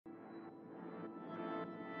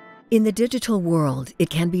In the digital world, it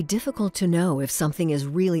can be difficult to know if something is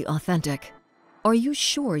really authentic. Are you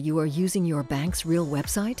sure you are using your bank's real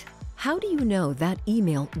website? How do you know that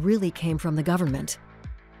email really came from the government?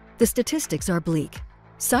 The statistics are bleak.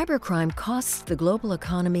 Cybercrime costs the global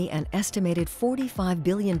economy an estimated $45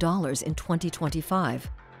 billion in 2025.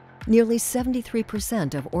 Nearly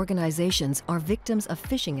 73% of organizations are victims of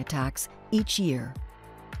phishing attacks each year.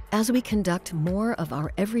 As we conduct more of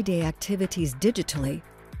our everyday activities digitally,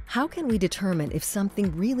 how can we determine if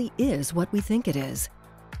something really is what we think it is?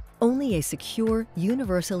 Only a secure,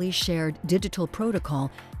 universally shared digital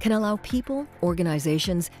protocol can allow people,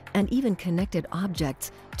 organizations, and even connected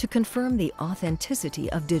objects to confirm the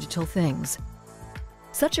authenticity of digital things.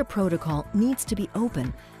 Such a protocol needs to be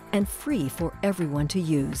open and free for everyone to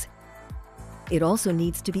use. It also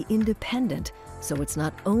needs to be independent, so it's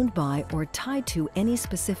not owned by or tied to any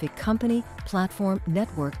specific company, platform,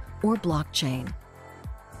 network, or blockchain.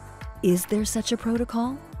 Is there such a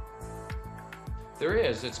protocol? There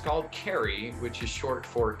is. It's called KERI, which is short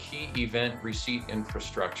for Key Event Receipt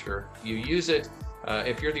Infrastructure. You use it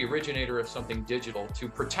if you're the originator of something digital to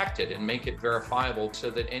protect it and make it verifiable so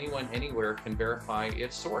that anyone anywhere can verify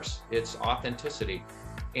its source, its authenticity.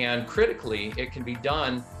 And critically, it can be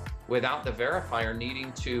done without the verifier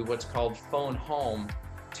needing to what's called phone home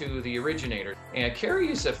to the originator. And KERI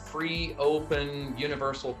is a free, open,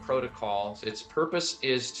 universal protocol. Its purpose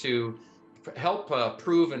is to help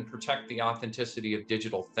prove and protect the authenticity of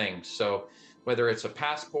digital things. So whether it's a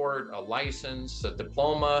passport, a license, a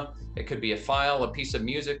diploma, it could be a file, a piece of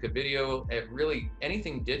music, a video, really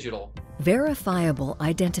anything digital. Verifiable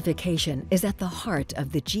identification is at the heart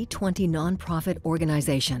of the G20 nonprofit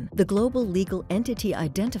organization, the Global Legal Entity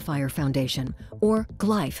Identifier Foundation, or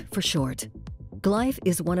GLEIF for short. GLEIF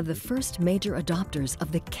is one of the first major adopters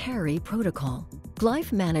of the KERI protocol.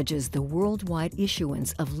 GLEIF manages the worldwide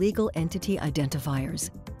issuance of legal entity identifiers.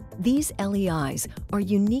 These LEIs are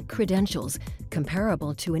unique credentials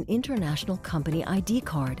comparable to an international company ID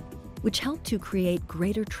card, which help to create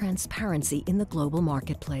greater transparency in the global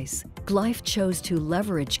marketplace. GLEIF chose to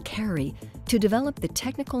leverage KERI to develop the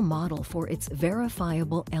technical model for its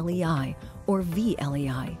Verifiable LEI, or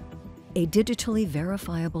vLEI, a digitally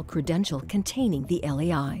verifiable credential containing the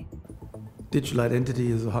LEI. Digital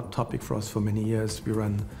identity is a hot topic for us for many years. We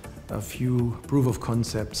run a few proof of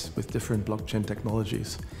concepts with different blockchain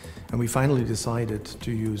technologies. And we finally decided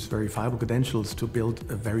to use verifiable credentials to build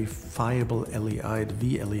a verifiable LEI,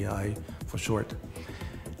 the vLEI for short.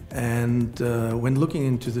 And when looking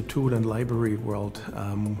into the tool and library world,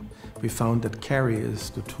 we found that KERI is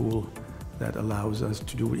the tool that allows us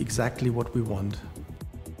to do exactly what we want.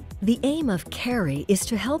 The aim of KERI is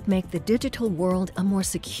to help make the digital world a more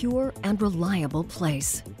secure and reliable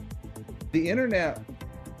place. The internet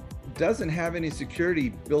doesn't have any security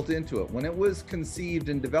built into it. When it was conceived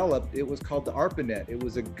and developed, it was called the ARPANET. It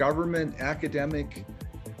was a government academic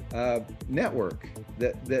network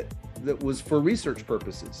that was for research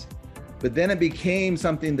purposes. But then it became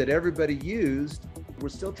something that everybody used. We're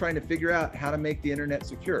still trying to figure out how to make the internet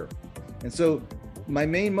secure. And so my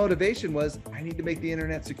main motivation was I need to make the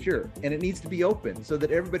internet secure, and it needs to be open so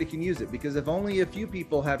that everybody can use it, because if only a few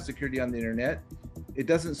people have security on the internet, it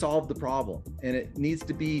doesn't solve the problem, and it needs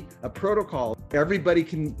to be a protocol. Everybody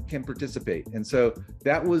can participate. And so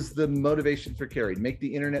that was the motivation for KERI, make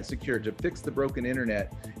the internet secure, to fix the broken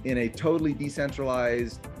internet in a totally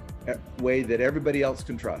decentralized way that everybody else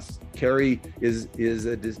can trust. KERI is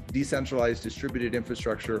a decentralized distributed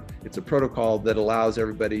infrastructure. It's a protocol that allows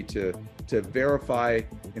everybody to verify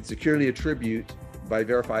and securely attribute. By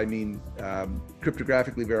verify, I mean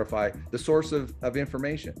cryptographically verify the source of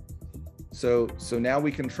information. So now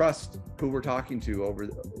we can trust who we're talking to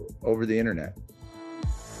over the internet.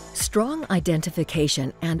 Strong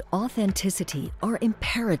identification and authenticity are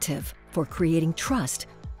imperative for creating trust,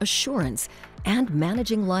 assurance, and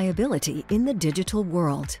managing liability in the digital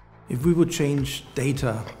world. If we would change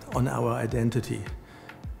data on our identity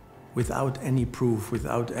without any proof,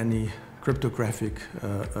 without any cryptographic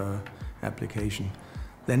application,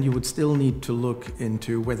 then you would still need to look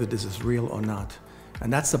into whether this is real or not.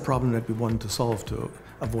 And that's the problem that we want to solve, to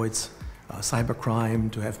avoid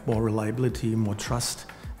cybercrime, to have more reliability, more trust,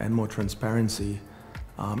 and more transparency,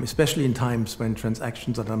 especially in times when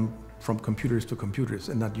transactions are done from computers to computers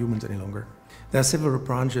and not humans any longer. There are several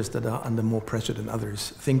branches that are under more pressure than others.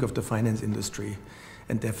 Think of the finance industry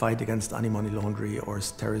and their fight against anti-money laundering or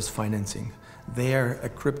terrorist financing. There, a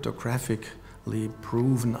cryptographically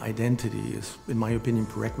proven identity is, in my opinion,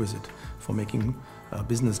 prerequisite for making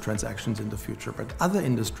business transactions in the future. But other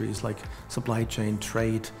industries like supply chain,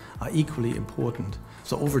 trade are equally important.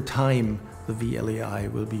 So over time, the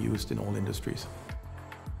vLEI will be used in all industries.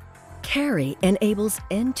 KERI enables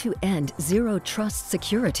end-to-end zero trust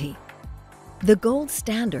security, the gold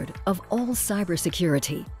standard of all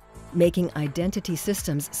cybersecurity, making identity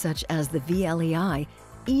systems such as the vLEI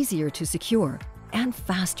easier to secure and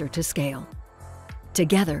faster to scale.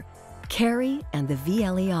 Together, KERI and the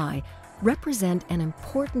vLEI represent an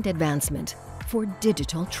important advancement for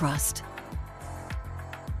digital trust.